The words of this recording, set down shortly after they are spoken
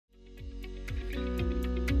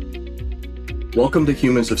Welcome to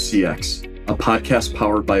Humans of CX, a podcast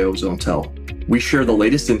powered by OzoneTel. We share the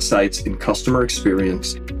latest insights in customer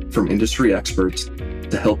experience from industry experts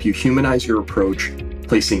to help you humanize your approach,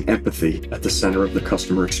 placing empathy at the center of the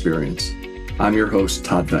customer experience. I'm your host,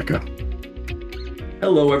 Todd Vecca.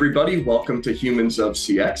 Hello, everybody. Welcome to Humans of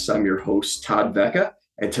CX. I'm your host, Todd Vecca.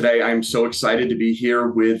 And today I'm so excited to be here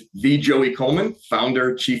with the Joey Coleman,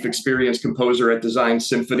 founder, chief experience composer at Design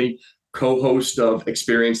Symphony, co-host of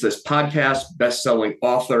Experience This podcast, best-selling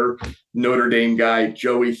author, Notre Dame guy.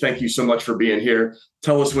 Joey, thank you so much for being here.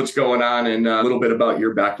 Tell us what's going on and a little bit about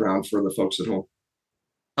your background for the folks at home.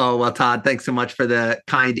 Oh, well, Todd, thanks so much for the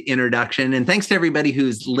kind introduction. And thanks to everybody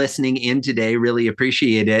who's listening in today. Really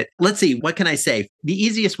appreciate it. Let's see, what can I say? The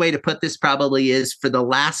easiest way to put this probably is for the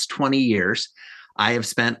last 20 years, I have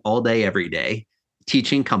spent all day, every day,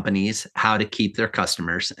 teaching companies how to keep their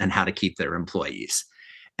customers and how to keep their employees.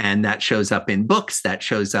 And that shows up in books, that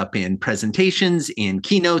shows up in presentations, in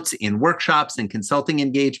keynotes, in workshops, and consulting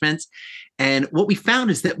engagements. And what we found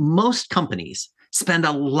is that most companies spend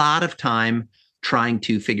a lot of time trying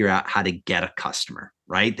to figure out how to get a customer,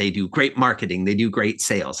 right? They do great marketing, they do great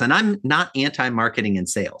sales. And I'm not anti-marketing and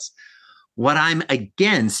sales. What I'm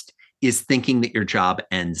against is thinking that your job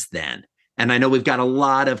ends then. And I know we've got a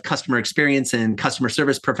lot of customer experience and customer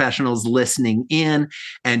service professionals listening in,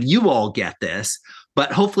 and you all get this.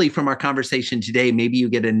 But hopefully from our conversation today, maybe you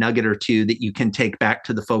get a nugget or two that you can take back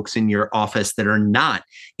to the folks in your office that are not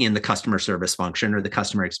in the customer service function or the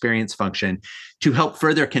customer experience function to help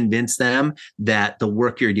further convince them that the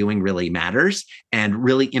work you're doing really matters and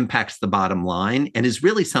really impacts the bottom line and is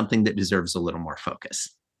really something that deserves a little more focus.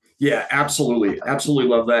 Yeah, absolutely. Absolutely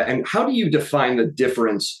love that. And how do you define the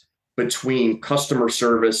difference between customer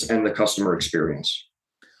service and the customer experience?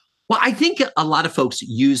 Well, I think a lot of folks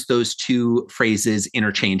use those two phrases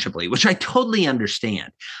interchangeably, which I totally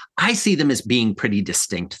understand. I see them as being pretty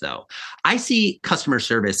distinct, though. I see customer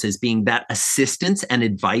service as being that assistance and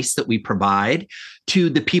advice that we provide to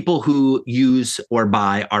the people who use or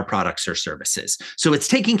buy our products or services. So it's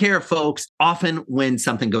taking care of folks often when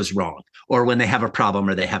something goes wrong or when they have a problem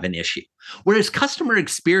or they have an issue. Whereas customer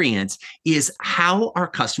experience is how our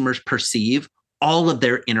customers perceive all of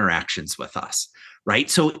their interactions with us.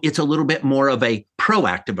 Right? So it's a little bit more of a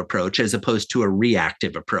proactive approach as opposed to a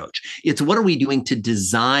reactive approach. It's what are we doing to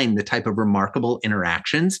design the type of remarkable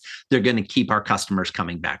interactions they're going to keep our customers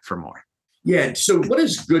coming back for more. Yeah. So what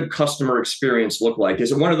does good customer experience look like?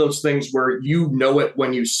 Is it one of those things where you know it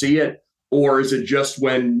when you see it? Or is it just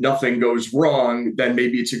when nothing goes wrong, then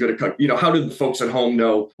maybe it's a good, how do the folks at home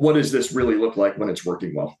know what does this really look like when it's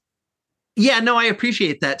working well? Yeah, no, I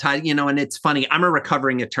appreciate that, Todd. And it's funny. I'm a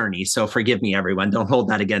recovering attorney, so forgive me, everyone. Don't hold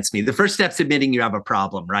that against me. The first step's admitting you have a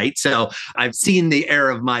problem, right? So I've seen the error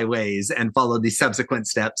of my ways and followed the subsequent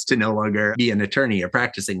steps to no longer be an attorney, a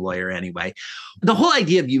practicing lawyer anyway. The whole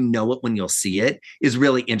idea of you know it when you'll see it is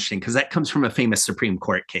really interesting because that comes from a famous Supreme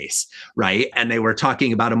Court case, right? And they were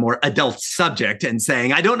talking about a more adult subject and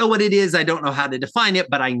saying, I don't know what it is. I don't know how to define it,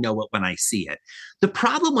 but I know it when I see it. The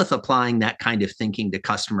problem with applying that kind of thinking to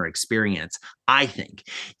customer experience, I think,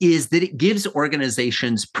 is that it gives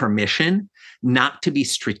organizations permission not to be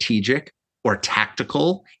strategic or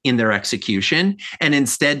tactical in their execution, and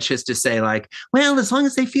instead just to say like, well, as long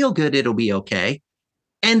as they feel good, it'll be okay.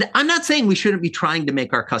 And I'm not saying we shouldn't be trying to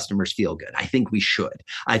make our customers feel good. I think we should.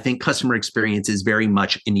 I think customer experience is very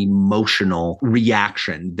much an emotional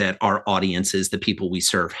reaction that our audiences, the people we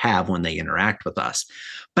serve, have when they interact with us.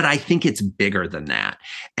 But I think it's bigger than that.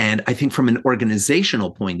 And I think from an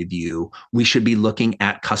organizational point of view, we should be looking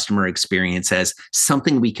at customer experience as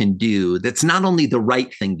something we can do that's not only the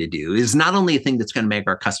right thing to do, is not only a thing that's going to make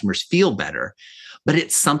our customers feel better, but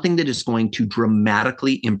it's something that is going to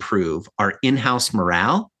dramatically improve our in-house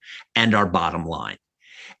morale and our bottom line.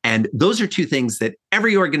 And those are two things that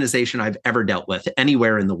every organization I've ever dealt with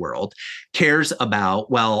anywhere in the world cares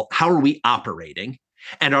about. Well, how are we operating?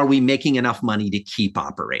 And are we making enough money to keep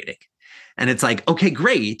operating? And it's like, okay,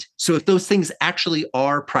 great. So if those things actually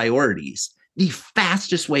are priorities, the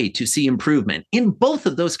fastest way to see improvement in both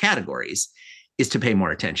of those categories is to pay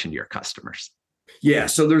more attention to your customers. Yeah,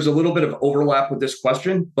 so there's a little bit of overlap with this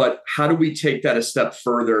question, but how do we take that a step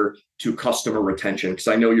further to customer retention? Because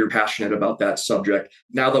I know you're passionate about that subject.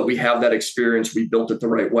 Now that we have that experience, we built it the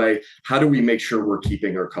right way. How do we make sure we're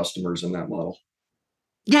keeping our customers in that model?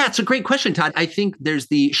 Yeah, it's a great question, Todd. I think there's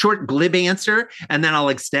the short glib answer, and then I'll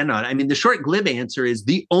extend on it. I mean, the short glib answer is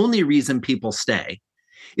the only reason people stay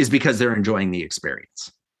is because they're enjoying the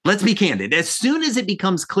experience. Let's be candid. As soon as it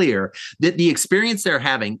becomes clear that the experience they're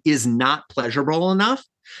having is not pleasurable enough,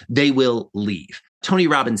 they will leave. Tony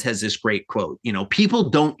Robbins has this great quote, people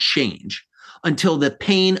don't change until the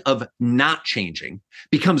pain of not changing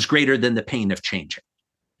becomes greater than the pain of changing.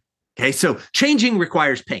 Okay, so changing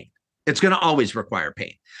requires pain. It's going to always require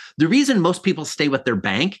pain. The reason most people stay with their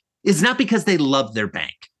bank is not because they love their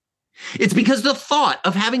bank. It's because the thought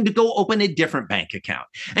of having to go open a different bank account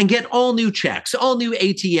and get all new checks, all new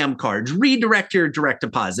ATM cards, redirect your direct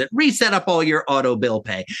deposit, reset up all your auto bill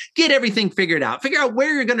pay, get everything figured out, figure out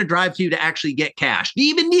where you're going to drive to actually get cash. Do you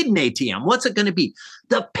even need an ATM? What's it going to be?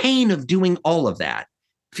 The pain of doing all of that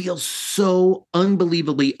feels so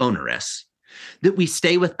unbelievably onerous that we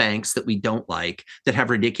stay with banks that we don't like, that have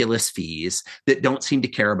ridiculous fees, that don't seem to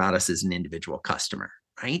care about us as an individual customer,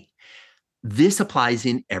 right? This applies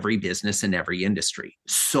in every business and every industry.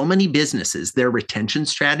 So many businesses, their retention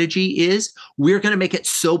strategy is, we're going to make it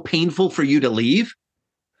so painful for you to leave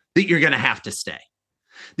that you're going to have to stay.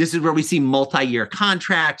 This is where we see multi-year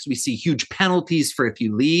contracts. We see huge penalties for if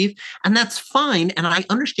you leave, and that's fine. And I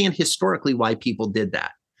understand historically why people did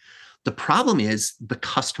that. The problem is the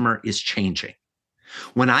customer is changing.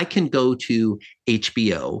 When I can go to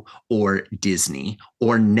HBO or Disney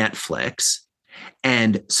or Netflix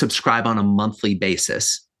and subscribe on a monthly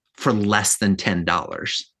basis for less than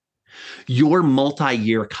 $10, your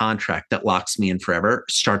multi-year contract that locks me in forever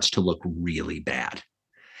starts to look really bad.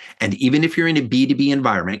 And even if you're in a B2B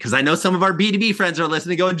environment, because I know some of our B2B friends are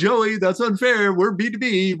listening going, Joey, that's unfair. We're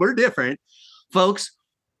B2B. We're different. Folks,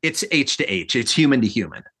 it's H to H. It's human to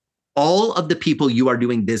human. All of the people you are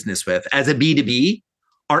doing business with as a B2B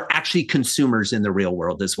are actually consumers in the real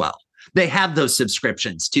world as well. They have those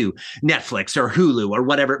subscriptions to Netflix or Hulu or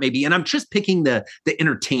whatever it may be. And I'm just picking the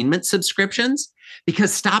entertainment subscriptions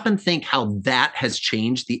because stop and think how that has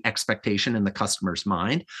changed the expectation in the customer's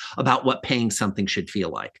mind about what paying something should feel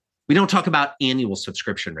like. We don't talk about annual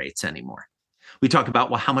subscription rates anymore. We talk about,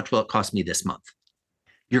 well, how much will it cost me this month?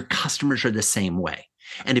 Your customers are the same way.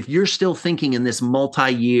 And if you're still thinking in this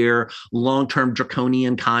multi-year, long-term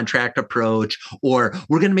draconian contract approach, or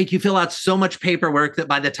we're going to make you fill out so much paperwork that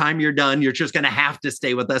by the time you're done, you're just going to have to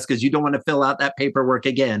stay with us because you don't want to fill out that paperwork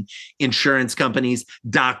again. Insurance companies,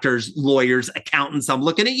 doctors, lawyers, accountants, I'm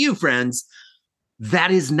looking at you, friends.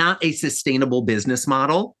 That is not a sustainable business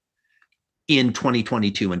model in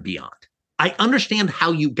 2022 and beyond. I understand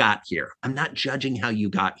how you got here. I'm not judging how you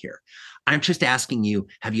got here. I'm just asking you,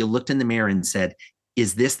 have you looked in the mirror and said,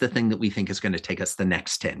 is this the thing that we think is going to take us the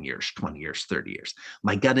next 10 years, 20 years, 30 years?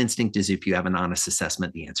 My gut instinct is if you have an honest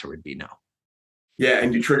assessment, the answer would be no. Yeah,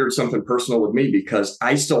 and you triggered something personal with me because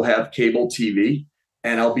I still have cable TV,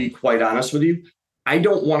 and I'll be quite honest with you, I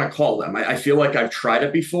don't want to call them. I feel like I've tried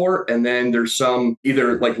it before, and then there's some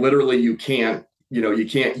either like literally you can't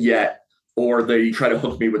yet, or they try to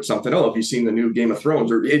hook me with something. Oh, have you seen the new Game of Thrones?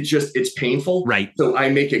 Or it's painful. Right. So I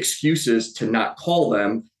make excuses to not call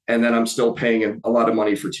them. And then I'm still paying a lot of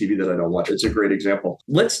money for TV that I don't watch. It's a great example.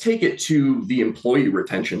 Let's take it to the employee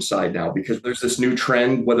retention side now, because there's this new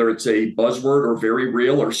trend, whether it's a buzzword or very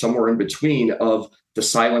real or somewhere in between, of the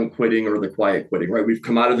silent quitting or the quiet quitting, right? We've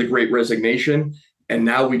come out of the Great Resignation, and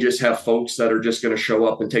now we just have folks that are just going to show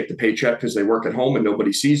up and take the paycheck because they work at home and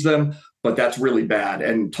nobody sees them. But that's really bad.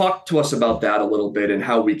 And talk to us about that a little bit and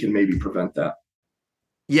how we can maybe prevent that.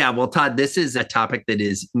 Yeah, well, Todd, this is a topic that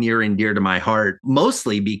is near and dear to my heart,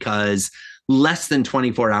 mostly because less than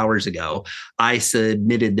 24 hours ago, I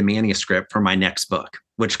submitted the manuscript for my next book,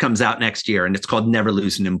 which comes out next year, and it's called Never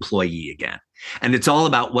Lose an Employee Again. And it's all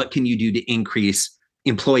about what can you do to increase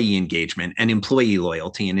employee engagement and employee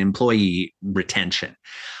loyalty and employee retention.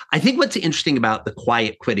 I think what's interesting about the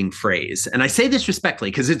quiet quitting phrase, and I say this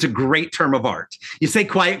respectfully because it's a great term of art. You say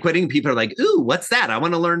quiet quitting, people are like, ooh, what's that? I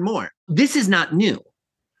want to learn more. This is not new.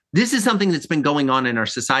 This is something that's been going on in our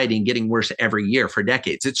society and getting worse every year for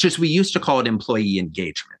decades. It's just we used to call it employee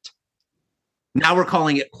engagement. Now we're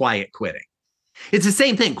calling it quiet quitting. It's the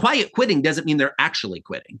same thing. Quiet quitting doesn't mean they're actually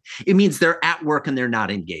quitting. It means they're at work and they're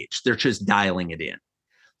not engaged. They're just dialing it in.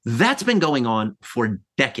 That's been going on for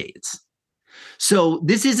decades. So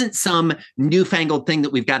this isn't some newfangled thing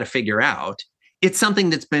that we've got to figure out. It's something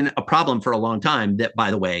that's been a problem for a long time that, by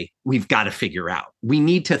the way, we've got to figure out. We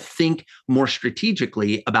need to think more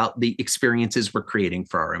strategically about the experiences we're creating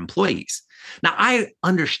for our employees. Now, I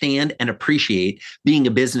understand and appreciate being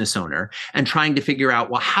a business owner and trying to figure out,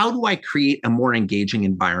 well, how do I create a more engaging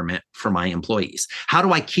environment for my employees? How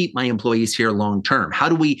do I keep my employees here long term? How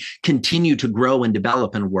do we continue to grow and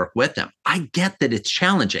develop and work with them? I get that it's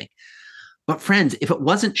challenging. But friends, if it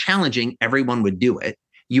wasn't challenging, everyone would do it.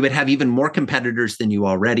 You would have even more competitors than you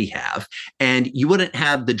already have. And you wouldn't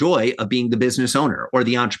have the joy of being the business owner or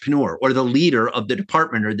the entrepreneur or the leader of the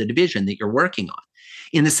department or the division that you're working on.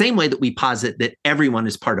 in the same way that we posit that everyone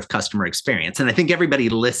is part of customer experience. And I think everybody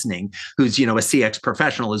listening who's, a CX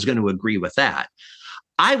professional is going to agree with that.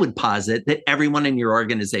 I would posit that everyone in your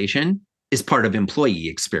organization is part of employee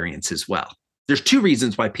experience as well. There's two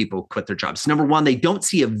reasons why people quit their jobs. Number one, they don't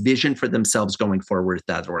see a vision for themselves going forward with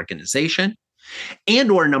that organization. And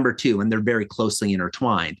or number two, and they're very closely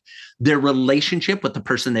intertwined, their relationship with the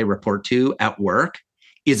person they report to at work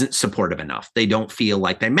isn't supportive enough. They don't feel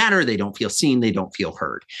like they matter. They don't feel seen. They don't feel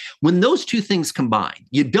heard. When those two things combine,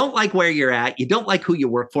 you don't like where you're at, you don't like who you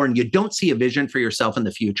work for, and you don't see a vision for yourself in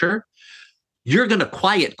the future, you're going to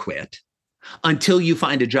quiet quit until you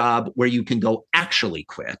find a job where you can go actually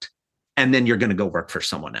quit. And then you're going to go work for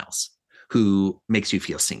someone else who makes you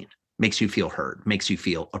feel seen, makes you feel heard, makes you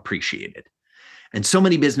feel appreciated. And so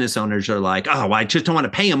many business owners are like, oh, I just don't want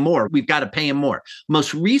to pay them more. We've got to pay them more.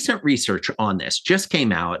 Most recent research on this just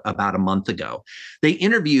came out about a month ago. They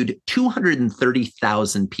interviewed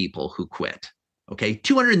 230,000 people who quit. Okay,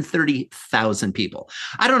 230,000 people.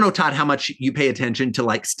 I don't know, Todd, how much you pay attention to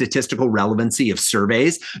like statistical relevancy of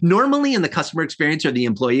surveys. Normally in the customer experience or the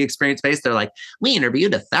employee experience space, they're like, we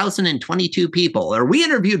interviewed 1,022 people, or we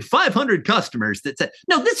interviewed 500 customers that said,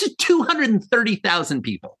 no, this is 230,000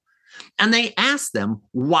 people. And they asked them,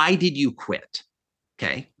 why did you quit?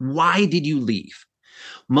 Okay, why did you leave?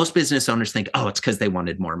 Most business owners think, oh, it's because they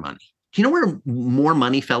wanted more money. Do you know where more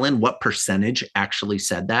money fell in? What percentage actually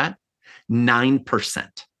said that? 9%.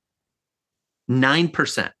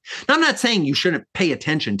 9%. Now, I'm not saying you shouldn't pay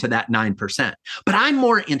attention to that 9%, but I'm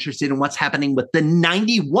more interested in what's happening with the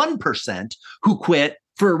 91% who quit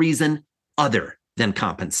for a reason other than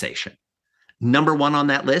compensation. Number one on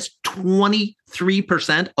that list,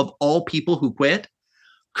 23% of all people who quit,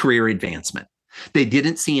 career advancement. They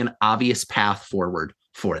didn't see an obvious path forward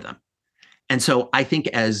for them. And so I think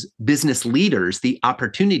as business leaders, the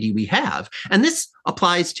opportunity we have, and this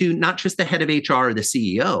applies to not just the head of HR or the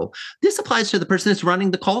CEO, this applies to the person that's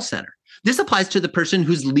running the call center. This applies to the person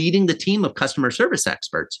who's leading the team of customer service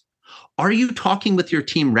experts. Are you talking with your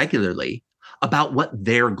team regularly about what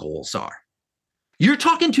their goals are? You're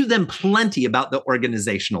talking to them plenty about the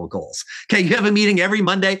organizational goals. Okay, you have a meeting every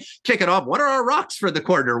Monday, kick it off. What are our rocks for the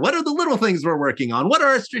quarter? What are the little things we're working on? What are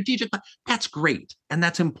our strategic plans? That's great, and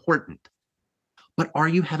that's important. But are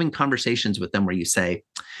you having conversations with them where you say,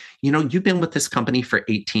 you've been with this company for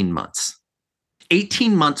 18 months.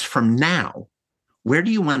 18 months from now, where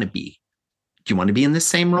do you want to be? Do you want to be in the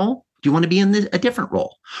same role? Do you want to be in a different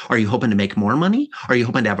role? Are you hoping to make more money? Are you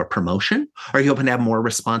hoping to have a promotion? Are you hoping to have more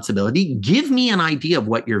responsibility? Give me an idea of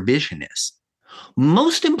what your vision is.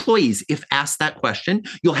 Most employees, if asked that question,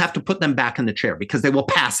 you'll have to put them back in the chair because they will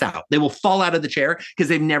pass out. They will fall out of the chair because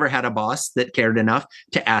they've never had a boss that cared enough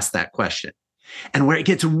to ask that question. And where it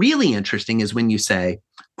gets really interesting is when you say,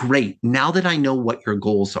 great, now that I know what your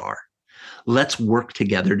goals are, let's work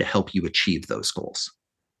together to help you achieve those goals.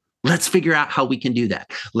 Let's figure out how we can do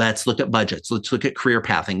that. Let's look at budgets. Let's look at career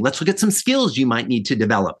pathing. Let's look at some skills you might need to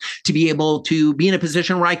develop to be able to be in a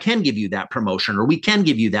position where I can give you that promotion, or we can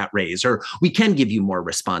give you that raise, or we can give you more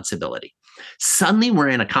responsibility. Suddenly we're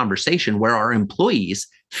in a conversation where our employees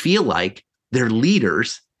feel like their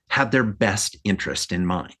leaders have their best interest in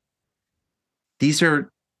mind. These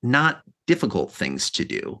are not difficult things to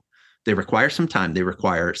do. They require some time. They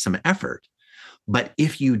require some effort. But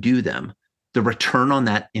if you do them, the return on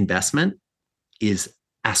that investment is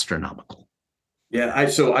astronomical. Yeah,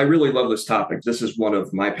 so I really love this topic. This is one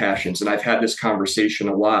of my passions. And I've had this conversation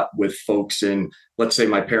a lot with folks in, let's say,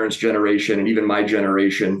 my parents' generation and even my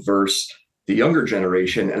generation versus the younger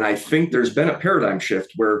generation. And I think there's been a paradigm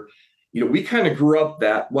shift where, we kind of grew up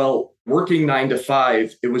that, working 9 to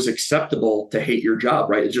 5, it was acceptable to hate your job,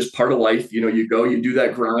 right? It's just part of life. You go, you do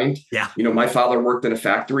that grind. Yeah. My father worked in a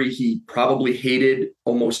factory. He probably hated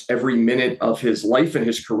almost every minute of his life and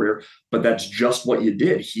his career, but that's just what you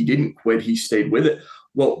did. He didn't quit. He stayed with it.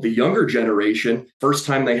 Well, the younger generation, first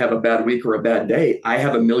time they have a bad week or a bad day, I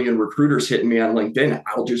have 1 million recruiters hitting me on LinkedIn.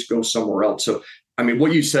 I'll just go somewhere else. So,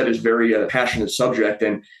 what you said is very passionate subject,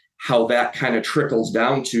 and how that kind of trickles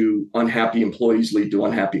down to unhappy employees lead to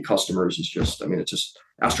unhappy customers is just, it's just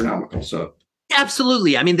astronomical. So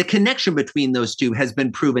absolutely. The connection between those two has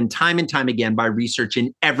been proven time and time again by research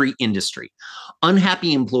in every industry.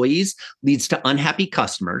 Unhappy employees leads to unhappy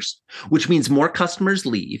customers, which means more customers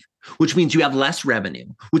leave, which means you have less revenue,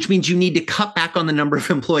 which means you need to cut back on the number of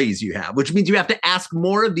employees you have, which means you have to ask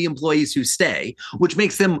more of the employees who stay, which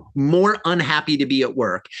makes them more unhappy to be at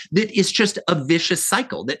work. That is just a vicious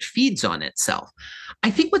cycle that feeds on itself.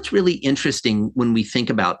 I think what's really interesting when we think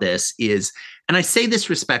about this is And I say this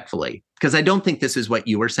respectfully because I don't think this is what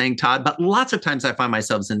you were saying, Todd, but lots of times I find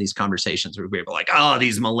myself in these conversations where people are like, oh,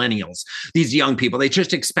 these millennials, these young people, they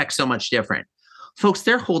just expect so much different. Folks,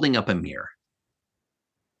 they're holding up a mirror.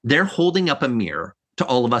 They're holding up a mirror to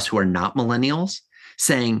all of us who are not millennials,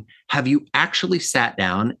 saying, have you actually sat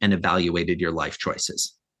down and evaluated your life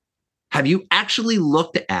choices? Have you actually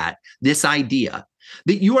looked at this idea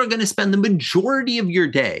that you are going to spend the majority of your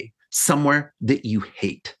day somewhere that you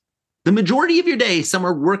hate? The majority of your day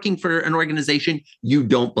somewhere working for an organization you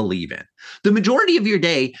don't believe in. The majority of your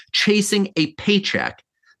day chasing a paycheck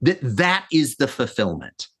that is the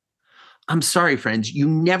fulfillment. I'm sorry, friends, you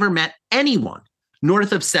never met anyone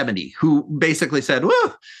north of 70 who basically said,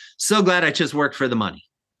 whoa, so glad I just worked for the money.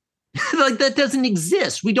 Like that doesn't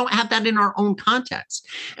exist. We don't have that in our own context.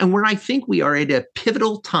 And where I think we are at a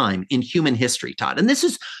pivotal time in human history, Todd, and this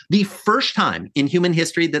is the first time in human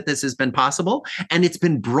history that this has been possible, and it's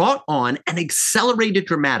been brought on and accelerated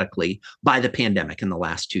dramatically by the pandemic in the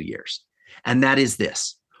last 2 years. And that is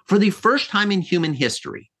this. For the first time in human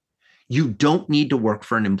history, you don't need to work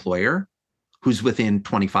for an employer who's within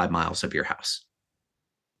 25 miles of your house.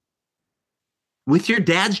 With your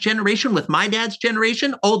dad's generation, with my dad's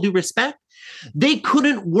generation, all due respect, they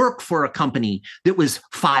couldn't work for a company that was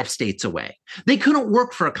 5 states away. They couldn't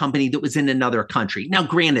work for a company that was in another country. Now,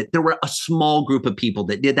 granted, there were a small group of people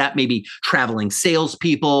that did that, maybe traveling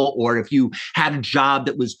salespeople, or if you had a job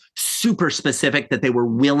that was super specific that they were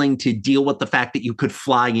willing to deal with the fact that you could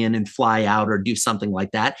fly in and fly out or do something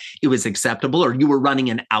like that, it was acceptable, or you were running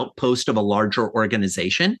an outpost of a larger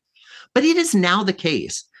organization. But it is now the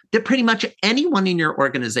case that pretty much anyone in your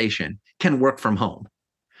organization can work from home.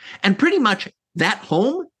 And pretty much that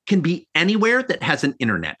home can be anywhere that has an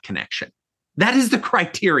internet connection. That is the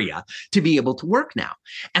criteria to be able to work now.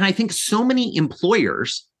 And I think so many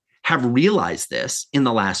employers have realized this in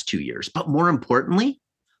the last 2 years, but more importantly,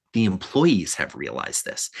 the employees have realized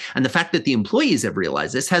this. And the fact that the employees have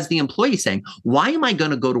realized this has the employee saying, why am I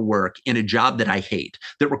going to go to work in a job that I hate,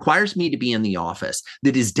 that requires me to be in the office,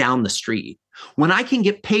 that is down the street, when I can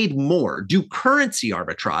get paid more, do currency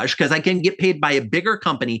arbitrage, because I can get paid by a bigger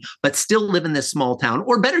company, but still live in this small town,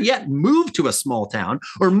 or better yet, move to a small town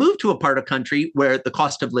or move to a part of country where the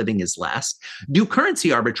cost of living is less, do currency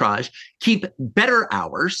arbitrage, keep better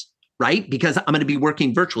hours, right? Because I'm going to be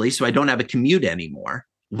working virtually, so I don't have a commute anymore.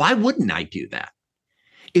 Why wouldn't I do that?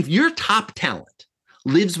 If your top talent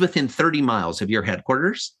lives within 30 miles of your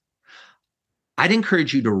headquarters, I'd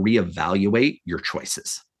encourage you to reevaluate your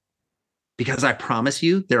choices. Because I promise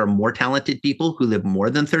you, there are more talented people who live more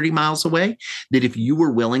than 30 miles away that if you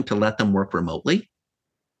were willing to let them work remotely,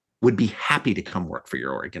 would be happy to come work for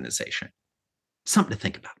your organization. Something to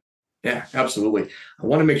think about. Yeah, absolutely. I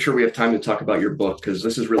want to make sure we have time to talk about your book because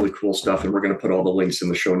this is really cool stuff and we're going to put all the links in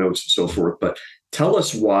the show notes and so forth. But tell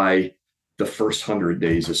us why the first 100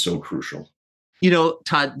 days is so crucial. You know,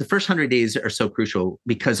 Todd, the first 100 days are so crucial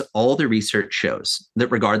because all the research shows that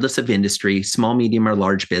regardless of industry, small, medium, or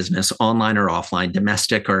large business, online or offline,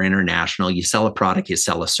 domestic or international, you sell a product, you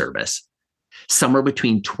sell a service. Somewhere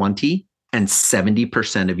between 20 and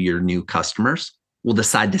 70% of your new customers will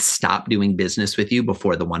decide to stop doing business with you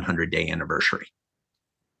before the 100-day anniversary.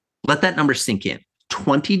 Let that number sink in.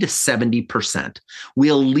 20 to 70%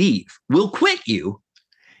 will leave, will quit you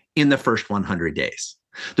in the first 100 days.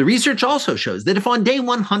 The research also shows that if on day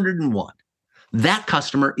 101, that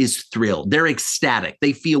customer is thrilled, they're ecstatic,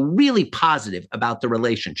 they feel really positive about the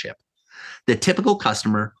relationship, the typical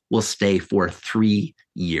customer will stay for 3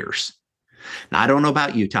 years. Now, I don't know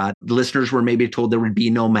about you, Todd. The listeners were maybe told there would be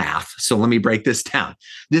no math. So let me break this down.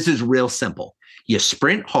 This is real simple. You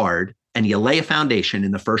sprint hard and you lay a foundation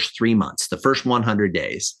in the first 3 months, the first 100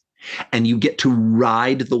 days, and you get to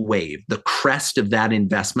ride the wave, the crest of that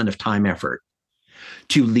investment of time, effort,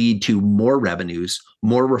 to lead to more revenues,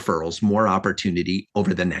 more referrals, more opportunity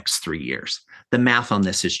over the next 3 years. The math on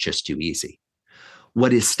this is just too easy.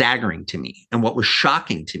 What is staggering to me and what was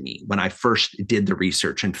shocking to me when I first did the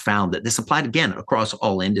research and found that this applied again across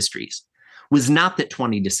all industries was not that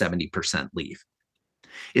 20 to 70% leave.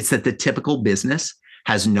 It's that the typical business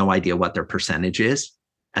has no idea what their percentage is,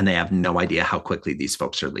 and they have no idea how quickly these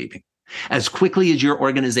folks are leaving. As quickly as your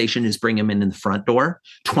organization is bringing them in the front door,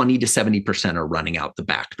 20 to 70% are running out the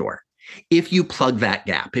back door. If you plug that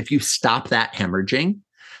gap, if you stop that hemorrhaging,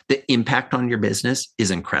 the impact on your business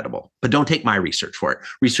is incredible. But don't take my research for it.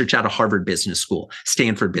 Research out of Harvard Business School,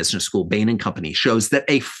 Stanford Business School, Bain and Company shows that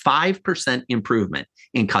a 5% improvement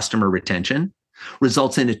in customer retention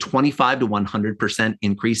results in a 25 to 100%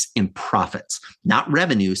 increase in profits, not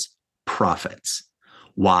revenues, profits.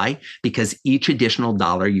 Why? Because each additional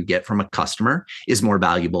dollar you get from a customer is more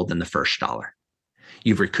valuable than the first dollar.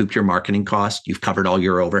 You've recouped your marketing cost. You've covered all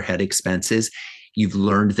your overhead expenses. You've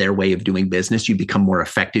learned their way of doing business. You become more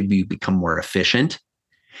effective. You become more efficient.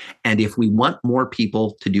 And if we want more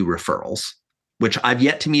people to do referrals, which I've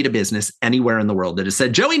yet to meet a business anywhere in the world that has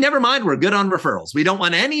said, Joey, never mind, we're good on referrals. We don't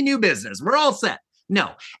want any new business. We're all set.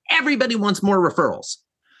 No, everybody wants more referrals.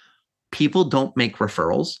 People don't make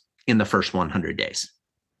referrals in the first 100 days.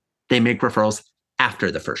 They make referrals after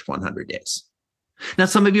the first 100 days. Now,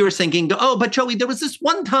 some of you are thinking, oh, but Joey, there was this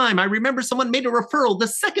one time I remember someone made a referral the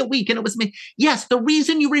second week and it was me. Yes, the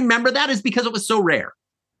reason you remember that is because it was so rare.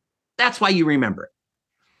 That's why you remember it.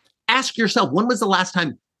 Ask yourself, when was the last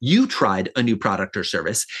time you tried a new product or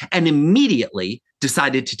service and immediately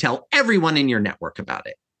decided to tell everyone in your network about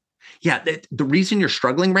it? Yeah, the reason you're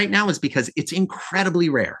struggling right now is because it's incredibly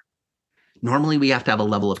rare. Normally, we have to have a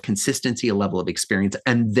level of consistency, a level of experience,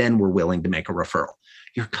 and then we're willing to make a referral.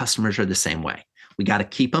 Your customers are the same way. We got to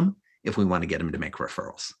keep them if we want to get them to make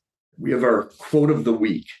referrals. We have our quote of the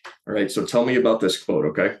week. All right, so tell me about this quote,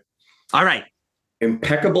 okay? All right.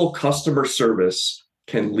 Impeccable customer service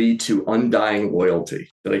can lead to undying loyalty.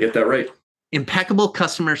 Did I get that right? Impeccable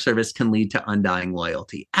customer service can lead to undying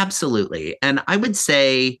loyalty. Absolutely. And I would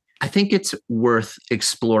say, I think it's worth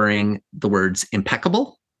exploring the words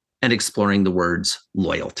impeccable and exploring the words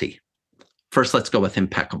loyalty. First, let's go with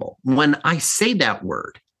impeccable. When I say that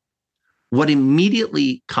word, what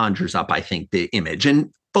immediately conjures up, I think, the image,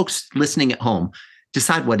 and folks listening at home,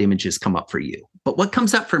 decide what images come up for you. But what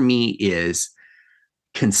comes up for me is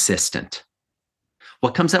consistent.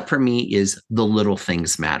 What comes up for me is the little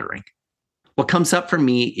things mattering. What comes up for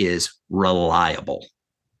me is reliable.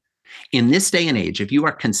 In this day and age, if you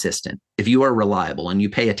are consistent, if you are reliable and you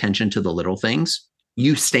pay attention to the little things,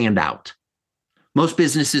 you stand out. Most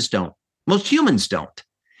businesses don't. Most humans don't.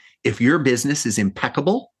 If your business is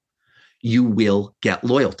impeccable, you will get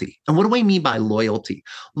loyalty. And what do I mean by loyalty?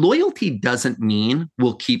 Loyalty doesn't mean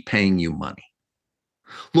we'll keep paying you money.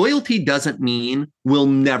 Loyalty doesn't mean we'll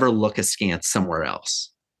never look askance somewhere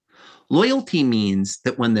else. Loyalty means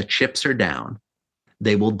that when the chips are down,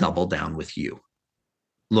 they will double down with you.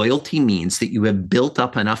 Loyalty means that you have built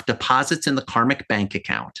up enough deposits in the karmic bank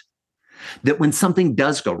account that when something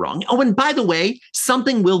does go wrong, oh, and by the way,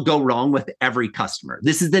 something will go wrong with every customer.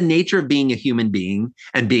 This is the nature of being a human being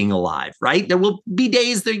and being alive, right? There will be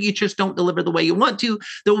days that you just don't deliver the way you want to.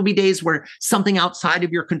 There will be days where something outside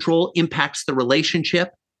of your control impacts the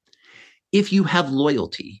relationship. If you have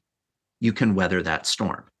loyalty, you can weather that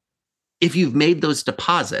storm. If you've made those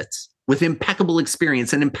deposits with impeccable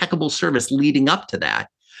experience and impeccable service leading up to that,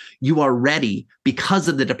 you are ready, because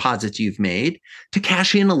of the deposits you've made, to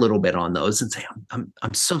cash in a little bit on those and say,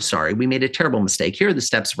 I'm so sorry. We made a terrible mistake. Here are the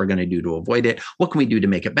steps we're going to do to avoid it. What can we do to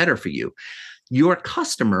make it better for you? Your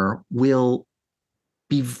customer will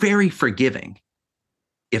be very forgiving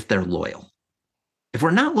if they're loyal. If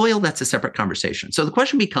we're not loyal, that's a separate conversation. So the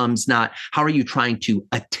question becomes not, how are you trying to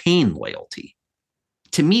attain loyalty?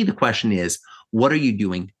 To me, the question is, what are you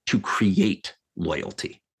doing to create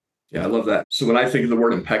loyalty? Yeah, I love that. So when I think of the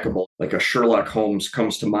word impeccable, like a Sherlock Holmes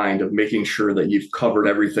comes to mind of making sure that you've covered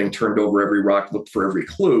everything, turned over every rock, looked for every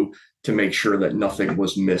clue to make sure that nothing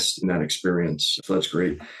was missed in that experience. So that's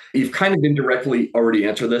great. You've kind of indirectly already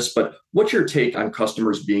answered this, but what's your take on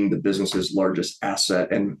customers being the business's largest asset,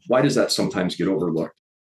 and why does that sometimes get overlooked?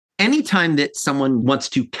 Anytime that someone wants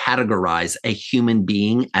to categorize a human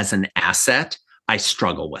being as an asset, I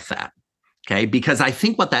struggle with that. Okay, because I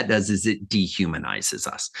think what that does is it dehumanizes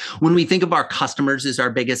us. When we think of our customers as our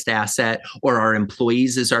biggest asset or our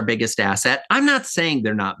employees as our biggest asset, I'm not saying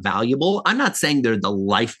they're not valuable. I'm not saying they're the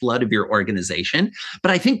lifeblood of your organization, but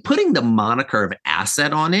I think putting the moniker of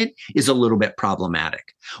asset on it is a little bit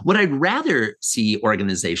problematic. What I'd rather see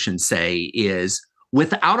organizations say is,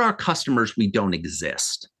 without our customers, we don't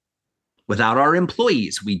exist. Without our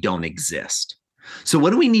employees, we don't exist. So what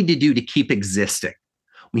do we need to do to keep existing?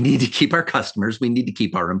 We need to keep our customers. We need to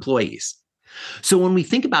keep our employees. So when we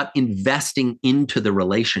think about investing into the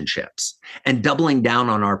relationships and doubling down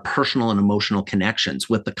on our personal and emotional connections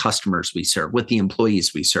with the customers we serve, with the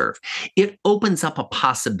employees we serve, it opens up a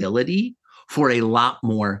possibility for a lot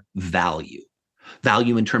more value.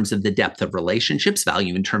 Value in terms of the depth of relationships,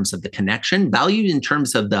 value in terms of the connection, value in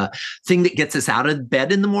terms of the thing that gets us out of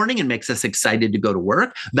bed in the morning and makes us excited to go to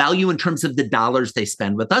work, value in terms of the dollars they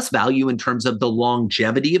spend with us, value in terms of the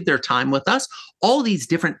longevity of their time with us, all these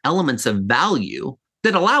different elements of value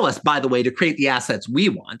that allow us, by the way, to create the assets we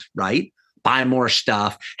want, right? Buy more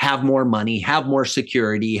stuff, have more money, have more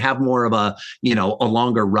security, have more of a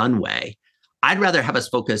longer runway. I'd rather have us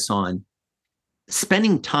focus on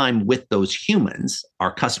spending time with those humans,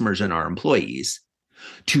 our customers and our employees,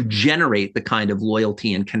 to generate the kind of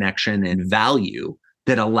loyalty and connection and value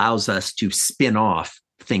that allows us to spin off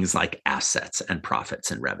things like assets and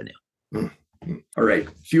profits and revenue. All right.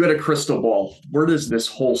 If you had a crystal ball, where does this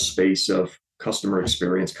whole space of customer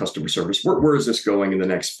experience, customer service, where is this going in the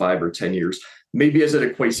next 5 or 10 years? Maybe as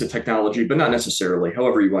it equates to technology, but not necessarily.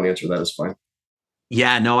 However you want to answer that is fine.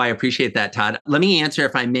 Yeah, no, I appreciate that, Todd. Let me answer,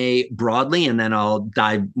 if I may, broadly, and then I'll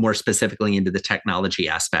dive more specifically into the technology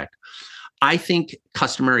aspect. I think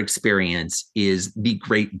customer experience is the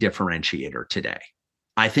great differentiator today.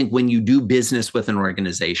 I think when you do business with an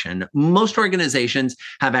organization, most organizations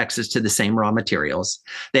have access to the same raw materials.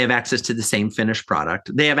 They have access to the same finished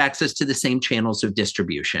product. They have access to the same channels of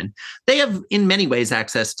distribution. They have, in many ways,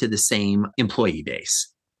 access to the same employee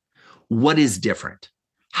base. What is different?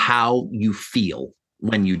 How you feel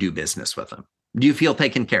when you do business with them. Do you feel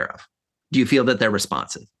taken care of? Do you feel that they're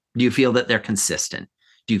responsive? Do you feel that they're consistent?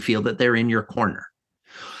 Do you feel that they're in your corner?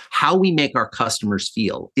 How we make our customers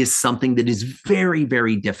feel is something that is very,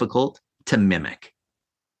 very difficult to mimic.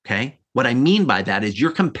 Okay. What I mean by that is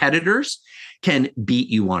your competitors can beat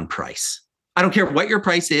you on price. I don't care what your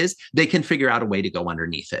price is, they can figure out a way to go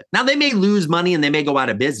underneath it. Now, they may lose money and they may go out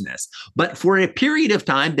of business, but for a period of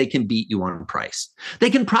time, they can beat you on price. They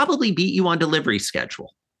can probably beat you on delivery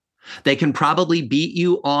schedule. They can probably beat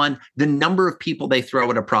you on the number of people they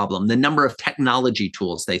throw at a problem, the number of technology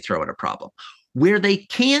tools they throw at a problem. Where they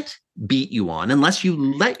can't beat you on, unless you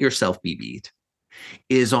let yourself be beat,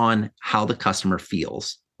 is on how the customer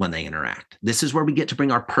feels when they interact. This is where we get to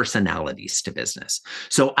bring our personalities to business.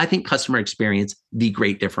 So I think customer experience, the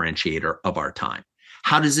great differentiator of our time.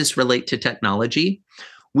 How does this relate to technology?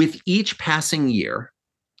 With each passing year,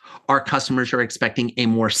 our customers are expecting a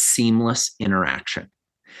more seamless interaction.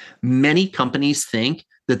 Many companies think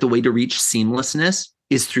that the way to reach seamlessness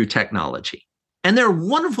is through technology. And there are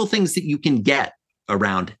wonderful things that you can get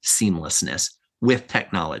around seamlessness with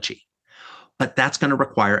technology. But that's going to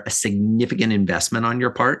require a significant investment on your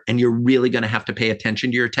part. And you're really going to have to pay attention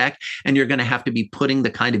to your tech. And you're going to have to be putting the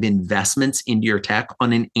kind of investments into your tech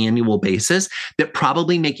on an annual basis that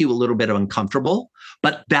probably make you a little bit uncomfortable.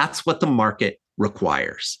 But that's what the market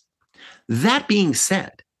requires. That being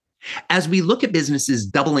said, as we look at businesses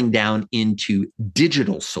doubling down into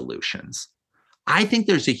digital solutions, I think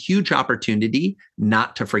there's a huge opportunity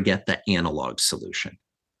not to forget the analog solution,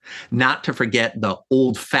 not to forget the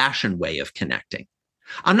old-fashioned way of connecting.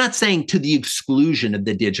 I'm not saying to the exclusion of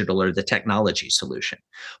the digital or the technology solution,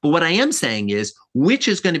 but what I am saying is which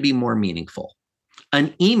is going to be more meaningful?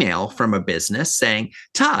 An email from a business saying,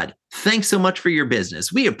 Todd, thanks so much for your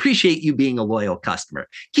business. We appreciate you being a loyal customer.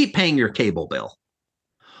 Keep paying your cable bill.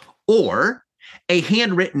 Or a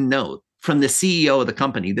handwritten note from the CEO of the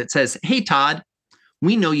company that says, hey, Todd,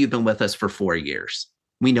 we know you've been with us for 4 years.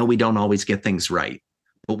 We know we don't always get things right,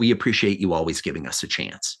 but we appreciate you always giving us a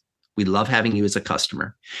chance. We love having you as a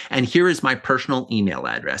customer. And here is my personal email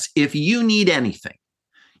address. If you need anything,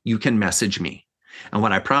 you can message me. And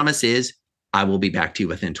what I promise is I will be back to you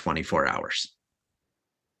within 24 hours.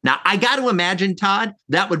 Now, I got to imagine, Todd,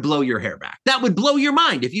 that would blow your hair back. That would blow your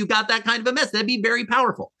mind if you got that kind of a mess. That'd be very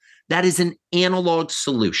powerful. That is an analog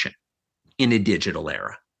solution in a digital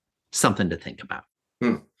era. Something to think about.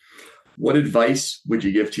 What advice would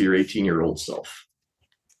you give to your 18-year-old self?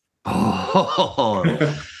 Oh,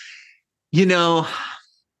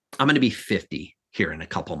 I'm going to be 50 here in a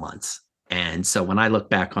couple months. And so when I look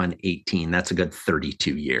back on 18, that's a good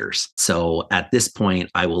 32 years. So at this point,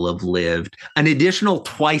 I will have lived an additional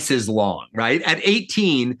twice as long, right? At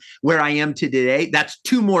 18, where I am today, that's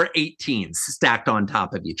 2 more 18s stacked on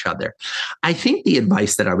top of each other. I think the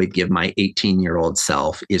advice that I would give my 18-year-old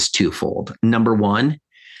self is twofold. Number one,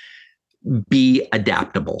 be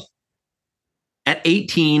adaptable. At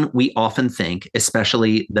 18, we often think,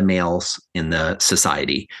 especially the males in the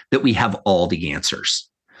society, that we have all the answers.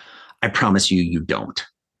 I promise you, you don't.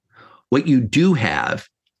 What you do have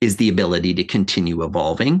is the ability to continue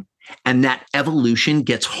evolving, and that evolution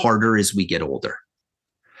gets harder as we get older.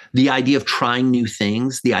 The idea of trying new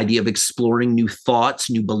things, the idea of exploring new thoughts,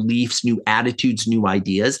 new beliefs, new attitudes, new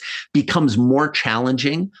ideas becomes more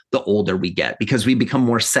challenging the older we get because we become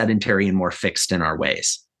more sedentary and more fixed in our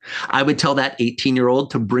ways. I would tell that 18-year-old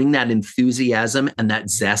to bring that enthusiasm and that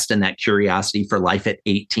zest and that curiosity for life at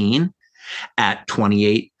 18, at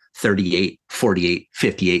 28, 38, 48,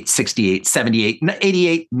 58, 68, 78,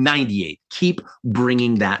 88, 98. Keep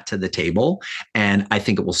bringing that to the table, and I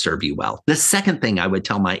think it will serve you well. The second thing I would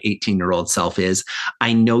tell my 18-year-old self is,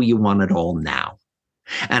 I know you want it all now.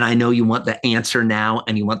 And I know you want the answer now,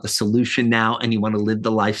 and you want the solution now, and you want to live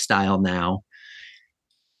the lifestyle now.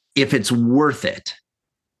 If it's worth it,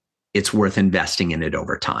 it's worth investing in it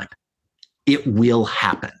over time. It will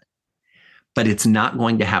happen, but it's not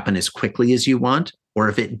going to happen as quickly as you want. Or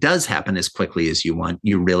if it does happen as quickly as you want,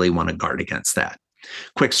 you really want to guard against that.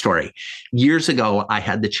 Quick story. Years ago, I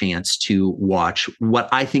had the chance to watch what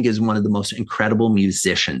I think is one of the most incredible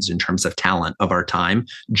musicians in terms of talent of our time,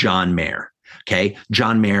 John Mayer. Okay.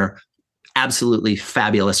 John Mayer, absolutely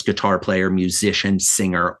fabulous guitar player, musician,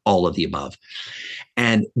 singer, all of the above.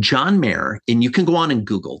 And John Mayer, and you can go on and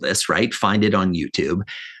Google this, right? Find it on YouTube.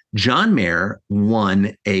 John Mayer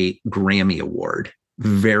won a Grammy Award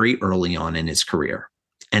very early on in his career.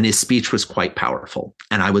 And his speech was quite powerful.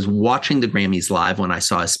 And I was watching the Grammys live when I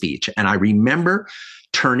saw his speech. And I remember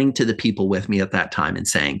turning to the people with me at that time and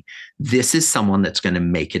saying, this is someone that's going to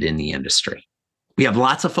make it in the industry. We have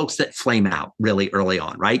lots of folks that flame out really early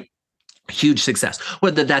on, right? Huge success,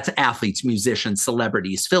 whether that's athletes, musicians,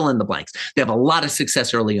 celebrities, fill in the blanks. They have a lot of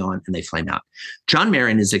success early on and they flame out. John Mayer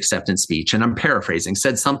in his acceptance speech, and I'm paraphrasing,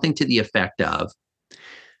 said something to the effect of,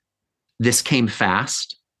 this came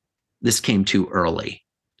fast. This came too early.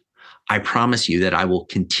 I promise you that I will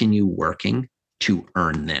continue working to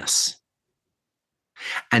earn this.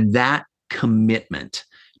 And that commitment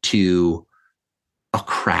to a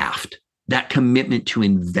craft, that commitment to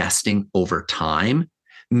investing over time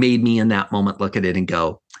made me in that moment look at it and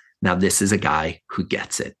go, now this is a guy who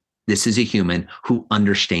gets it. This is a human who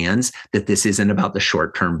understands that this isn't about the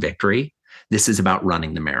short-term victory. This is about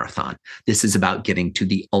running the marathon. This is about getting to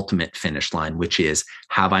the ultimate finish line, which is,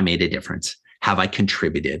 have I made a difference? Have I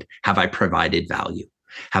contributed? Have I provided value?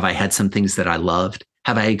 Have I had some things that I loved?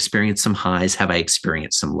 Have I experienced some highs? Have I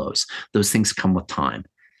experienced some lows? Those things come with time.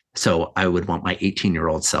 So I would want my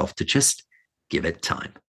 18-year-old self to just give it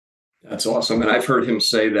time. That's awesome. And I've heard him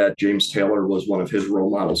say that James Taylor was one of his role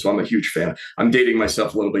models. So I'm a huge fan. I'm dating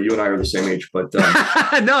myself a little bit. You and I are the same age, but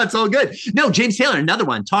no, it's all good. No, James Taylor, another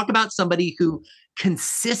one. Talk about somebody who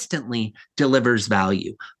consistently delivers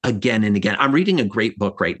value again and again. I'm reading a great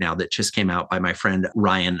book right now that just came out by my friend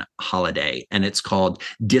Ryan Holiday, and it's called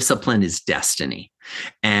Discipline is Destiny.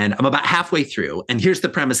 And I'm about halfway through. And here's the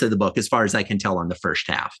premise of the book, as far as I can tell on the first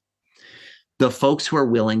half. The folks who are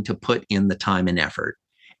willing to put in the time and effort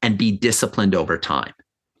and be disciplined over time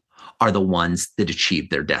are the ones that achieve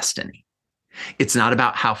their destiny. It's not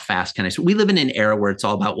about how fast can I. We live in an era where it's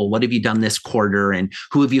all about, well, what have you done this quarter? And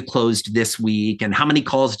who have you closed this week? And how many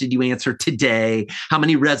calls did you answer today? How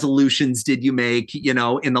many resolutions did you make,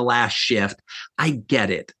 in the last shift? I get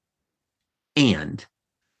it. And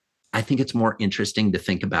I think it's more interesting to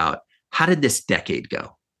think about, how did this decade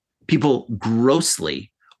go? People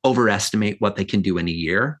grossly overestimate what they can do in a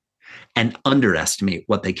year and underestimate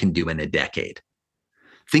what they can do in a decade.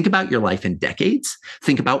 Think about your life in decades.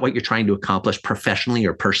 Think about what you're trying to accomplish professionally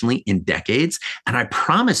or personally in decades. And I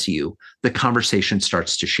promise you, the conversation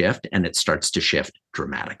starts to shift, and it starts to shift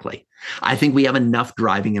dramatically. I think we have enough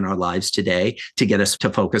driving in our lives today to get us to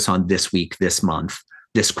focus on this week, this month,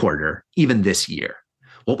 this quarter, even this year.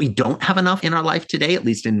 What we don't have enough in our life today, at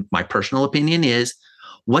least in my personal opinion, is,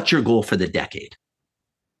 what's your goal for the decade?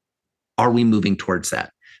 Are we moving towards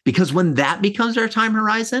that? Because when that becomes our time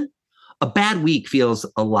horizon, a bad week feels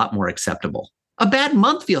a lot more acceptable. A bad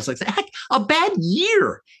month feels like, heck, a bad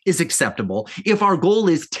year is acceptable if our goal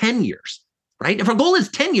is 10 years, right? If our goal is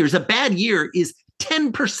 10 years, a bad year is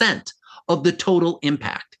 10% of the total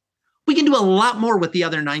impact. We can do a lot more with the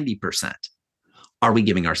other 90%. Are we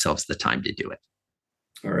giving ourselves the time to do it?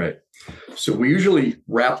 All right. So we usually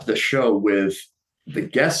wrap the show with, the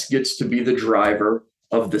guest gets to be the driver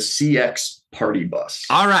of the CX party bus.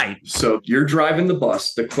 All right. So you're driving the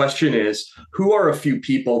bus. The question is, who are a few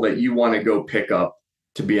people that you want to go pick up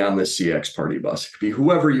to be on this CX party bus? It could be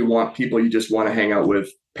whoever you want, people you just want to hang out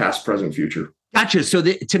with, past, present, future. Gotcha. So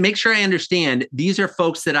to make sure I understand, these are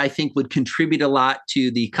folks that I think would contribute a lot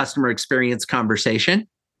to the customer experience conversation.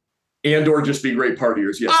 And or just be great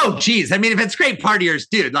partiers. Yes. Oh, geez. I mean, if it's great partiers,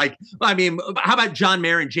 dude, how about John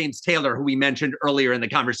Mayer and James Taylor, who we mentioned earlier in the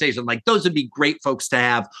conversation? Like, those would be great folks to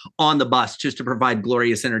have on the bus just to provide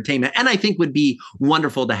glorious entertainment. And I think would be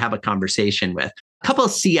wonderful to have a conversation with. A couple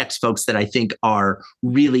of CX folks that I think are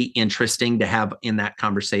really interesting to have in that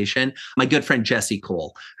conversation. My good friend, Jesse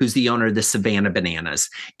Cole, who's the owner of the Savannah Bananas.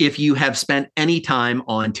 If you have spent any time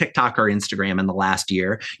on TikTok or Instagram in the last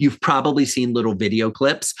year, you've probably seen little video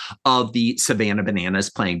clips of the Savannah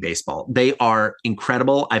Bananas playing baseball. They are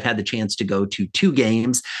incredible. I've had the chance to go to 2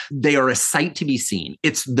 games. They are a sight to be seen.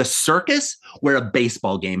 It's the circus where a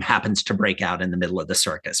baseball game happens to break out in the middle of the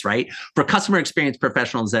circus, right? For customer experience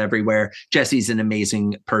professionals everywhere, Jesse's an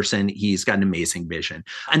amazing person. He's got an amazing vision.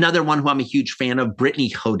 Another one who I'm a huge fan of, Brittany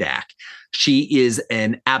Hodak. She is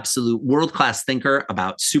an absolute world-class thinker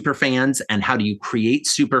about superfans and how do you create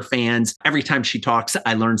superfans. Every time she talks,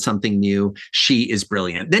 I learn something new. She is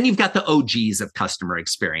brilliant. Then you've got the OGs of customer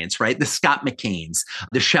experience, right? The Scott McCains,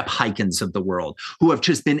 the Shep Hykens of the world, who have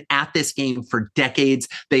just been at this game for decades.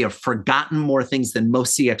 They have forgotten more things than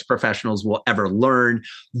most CX professionals will ever learn.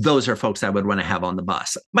 Those are folks I would want to have on the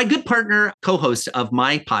bus. My good partner, co-host of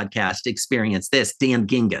my podcast, Experience This, Dan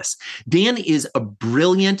Gingiss. Dan is a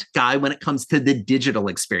brilliant guy when it comes to the digital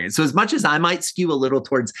experience. So as much as I might skew a little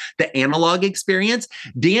towards the analog experience,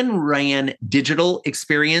 Dan ran digital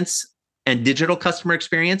experience and digital customer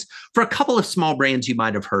experience for a couple of small brands you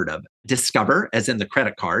might have heard of. Discover, as in the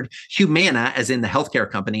credit card, Humana, as in the healthcare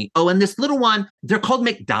company. Oh, and this little one, they're called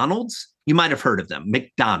McDonald's. You might have heard of them,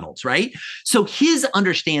 McDonald's, right? So his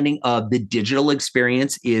understanding of the digital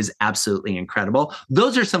experience is absolutely incredible.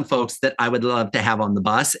 Those are some folks that I would love to have on the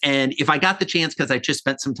bus. And if I got the chance, because I just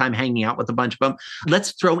spent some time hanging out with a bunch of them,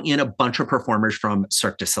 let's throw in a bunch of performers from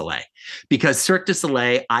Cirque du Soleil. Because Cirque du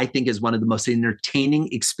Soleil, I think, is one of the most entertaining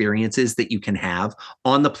experiences that you can have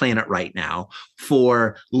on the planet right now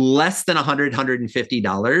for less than $100,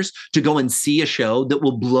 $150 to go and see a show that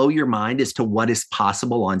will blow your mind as to what is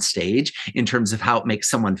possible on stage in terms of how it makes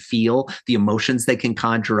someone feel, the emotions they can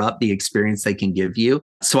conjure up, the experience they can give you.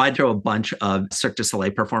 So I'd throw a bunch of Cirque du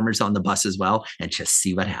Soleil performers on the bus as well and just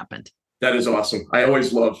see what happened. That is awesome. I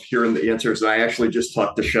always love hearing the answers. And I actually just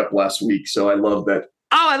talked to Shep last week, so I love that.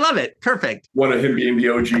 Oh, I love it. Perfect. One of him being the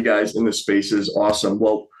OG guys in this space is awesome.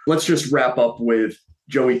 Well, let's just wrap up with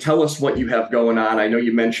Joey. Tell us what you have going on. I know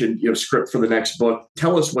you mentioned, script for the next book.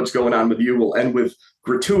 Tell us what's going on with you. We'll end with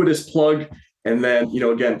gratuitous plug. And then,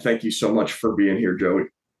 again, thank you so much for being here, Joey.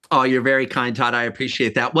 Oh, you're very kind, Todd. I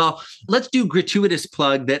appreciate that. Well, let's do gratuitous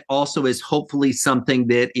plug that also is hopefully something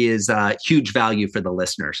that is huge value for the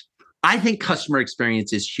listeners. I think customer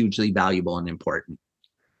experience is hugely valuable and important.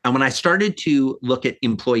 And when I started to look at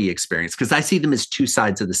employee experience, because I see them as two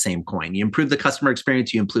sides of the same coin. You improve the customer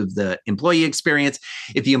experience, you improve the employee experience.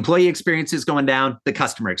 If the employee experience is going down, the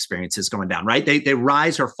customer experience is going down, right? They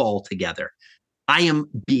rise or fall together. I am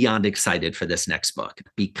beyond excited for this next book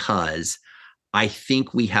because I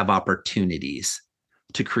think we have opportunities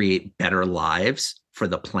to create better lives for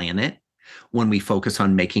the planet when we focus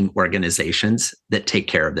on making organizations that take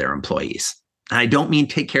care of their employees. And I don't mean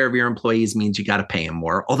take care of your employees means you got to pay them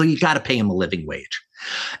more, although you got to pay them a living wage.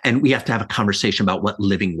 And we have to have a conversation about what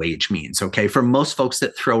living wage means, okay? For most folks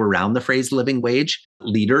that throw around the phrase living wage,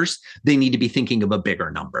 leaders, they need to be thinking of a bigger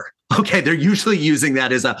number. Okay, they're usually using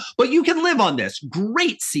that as but you can live on this.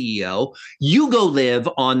 Great, CEO. You go live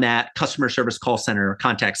on that customer service call center,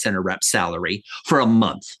 contact center rep salary for a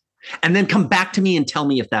month, and then come back to me and tell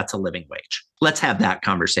me if that's a living wage. Let's have that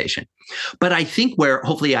conversation. But I think where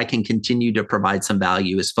hopefully I can continue to provide some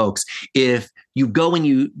value is, folks, if you go and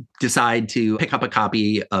you decide to pick up a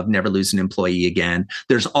copy of Never Lose an Employee Again,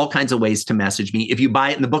 there's all kinds of ways to message me. If you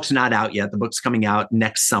buy it, and the book's not out yet, the book's coming out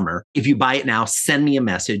next summer. If you buy it now, send me a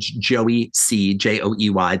message, Joey C, Joey,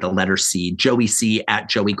 the letter C, Joey C at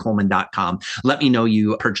joeycoleman.com. Let me know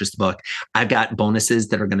you purchased the book. I've got bonuses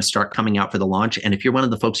that are going to start coming out for the launch. And if you're one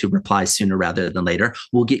of the folks who replies sooner rather than later,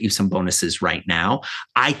 we'll get you some bonuses right now.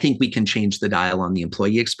 I think we can change the dial on the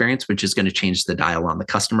employee experience, which is going to change the dial on the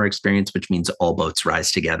customer experience, which means all boats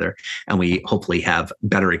rise together. And we hopefully have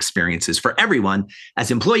better experiences for everyone as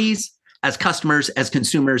employees, as customers, as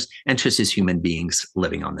consumers, and just as human beings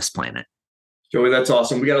living on this planet. Joey, that's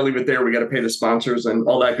awesome. We got to leave it there. We got to pay the sponsors and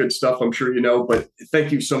all that good stuff, I'm sure you know. But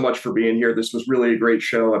thank you so much for being here. This was really a great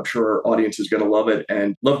show. I'm sure our audience is going to love it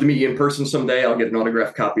and love to meet you in person someday. I'll get an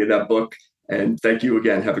autographed copy of that book. And thank you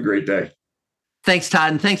again. Have a great day. Thanks, Todd.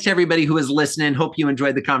 And thanks to everybody who is listening. Hope you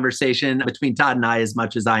enjoyed the conversation between Todd and I as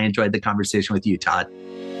much as I enjoyed the conversation with you, Todd.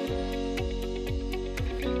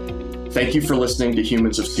 Thank you for listening to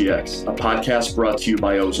Humans of CX, a podcast brought to you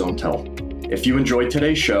by OzoneTel. If you enjoyed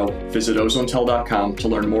today's show, visit ozonetel.com to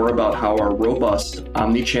learn more about how our robust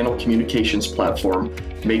omni-channel communications platform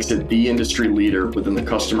makes it the industry leader within the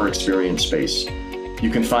customer experience space. You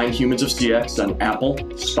can find Humans of CX on Apple,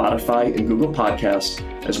 Spotify, and Google Podcasts,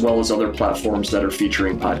 as well as other platforms that are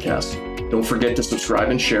featuring podcasts. Don't forget to subscribe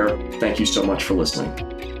and share. Thank you so much for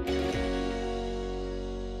listening.